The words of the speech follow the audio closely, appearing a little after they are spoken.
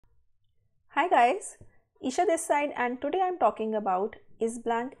Hi guys, Isha this side, and today I'm talking about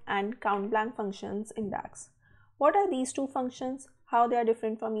ISBLANK and COUNTBLANK functions in DAX. What are these two functions, how they are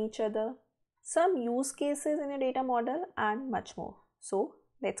different from each other, some use cases in your data model, and much more. So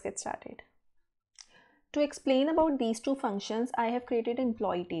let's get started. To explain about these two functions, I have created an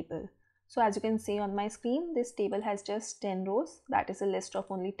employee table. So as you can see on my screen, this table has just 10 rows, that is a list of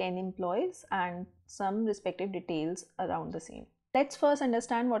only 10 employees and some respective details around the same. Let's first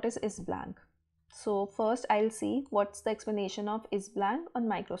understand what is ISBLANK. So first I'll see what's the explanation of ISBLANK on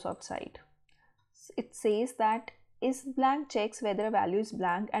Microsoft side. It says that ISBLANK checks whether a value is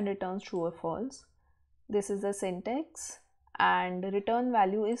blank and returns true or false. This is the syntax, and return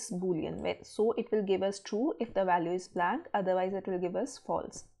value is boolean, so it will give us true if the value is blank, otherwise it will give us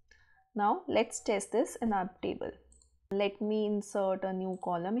false. Now let's test this in our table. Let me insert a new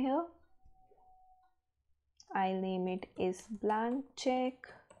column here. I'll name it ISBLANK check.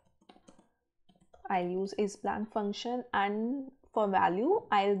 I'll use ISBLANK function, and for value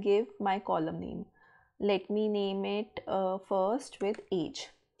I'll give my column name. Let me name it first with age.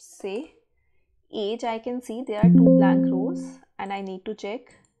 Say age, I can see there are two blank rows and I need to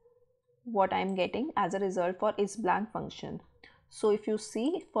check what I'm getting as a result for ISBLANK function. So if you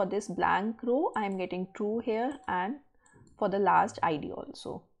see, for this blank row I'm getting true here, and for the last ID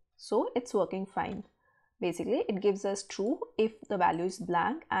also. So it's working fine. Basically it gives us true if the value is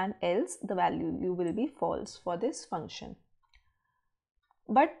blank, and else the value will be false for this function.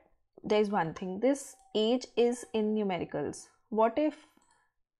 But there's one thing, this age is in numericals. What if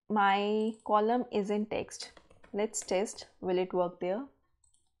my column is in text? Let's test, will it work there?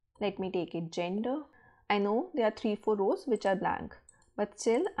 Let me take it gender. I know there are 3-4 rows which are blank, but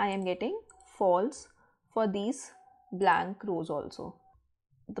still I am getting false for these blank rows also.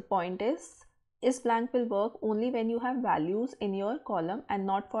 The point is, ISBLANK will work only when you have values in your column and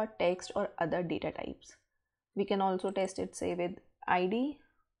not for text or other data types. We can also test it, say, with ID,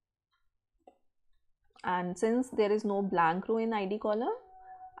 and since there is no blank row in ID column,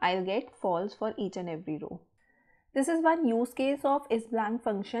 I'll get false for each and every row. This is one use case of ISBLANK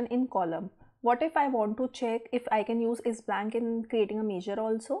function in column. What if I want to check if I can use ISBLANK in creating a measure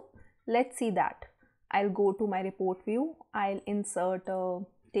also? Let's see that. I'll go to my report view, I'll insert a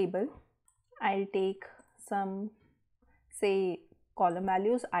table. I'll take some, say, column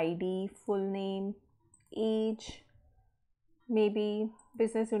values, ID, full name, age, maybe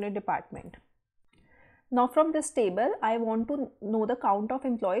business unit, department. Now from this table, I want to know the count of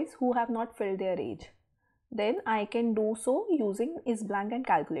employees who have not filled their age. Then I can do so using ISBLANK and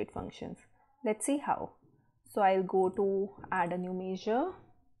calculate functions. Let's see how. So I'll go to add a new measure.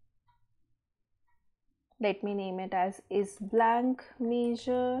 Let me name it as ISBLANK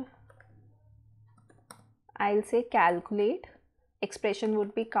measure. I'll say calculate. Expression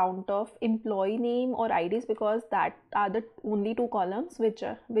would be count of employee name or IDs, because that are the only two columns which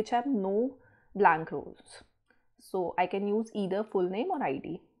have no blank rows. So I can use either full name or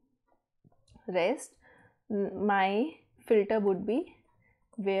ID. Rest, my filter would be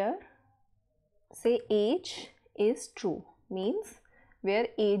where, say, age is true, means where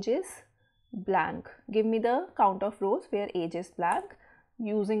age is blank. Give me the count of rows where age is blank.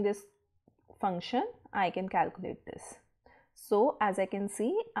 Using this function I can calculate this. So as I can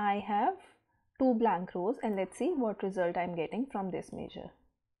see, I have 2 blank rows, and let's see what result I'm getting from this measure.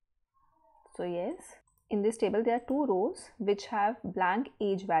 So yes, in this table there are 2 rows which have blank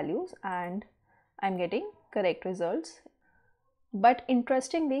age values, and I'm getting correct results. But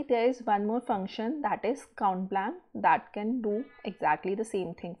interestingly, there is one more function, that is COUNTBLANK, that can do exactly the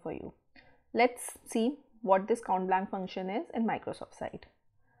same thing for you. Let's see what this COUNTBLANK function is in Microsoft side.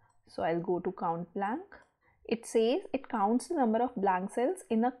 So I'll go to COUNTBLANK. It says it counts the number of blank cells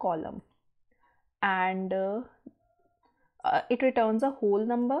in a column, and it returns a whole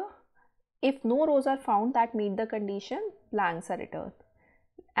number. If no rows are found that meet the condition, blanks are returned.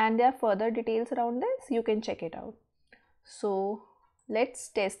 And there are further details around this, you can check it out. So let's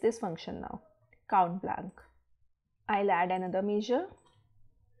test this function now, COUNTBLANK. I'll add another measure.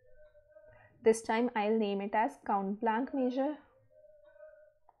 This time I'll name it as COUNTBLANK measure.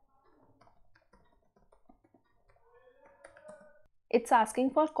 It's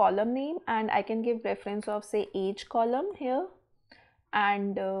asking for column name, and I can give reference of, say, age column here.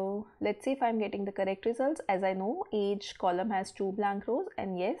 And let's see if I'm getting the correct results. As I know, age column has 2 blank rows,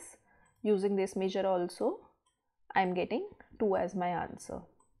 and yes, using this measure also I'm getting 2 as my answer.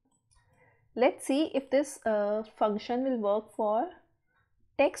 Let's see if this function will work for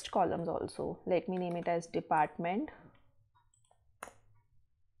text columns also. Let me name it as department.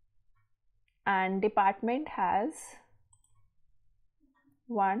 And department has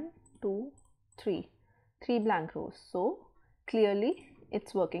 1, 2, three blank rows. So clearly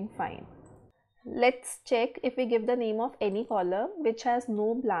it's working fine. Let's check if we give the name of any column which has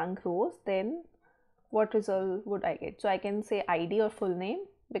no blank rows, then what result would I get? So I can say ID or full name,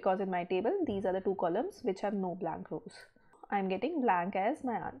 because in my table these are the two columns which have no blank rows. I'm getting blank as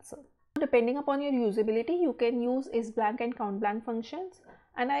my answer. Depending upon your usability, you can use ISBLANK and COUNTBLANK functions,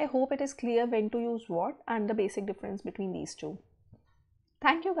 and I hope it is clear when to use what and the basic difference between these two.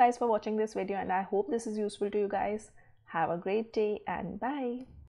 Thank you guys for watching this video, and I hope this is useful to you guys. Have a great day and bye.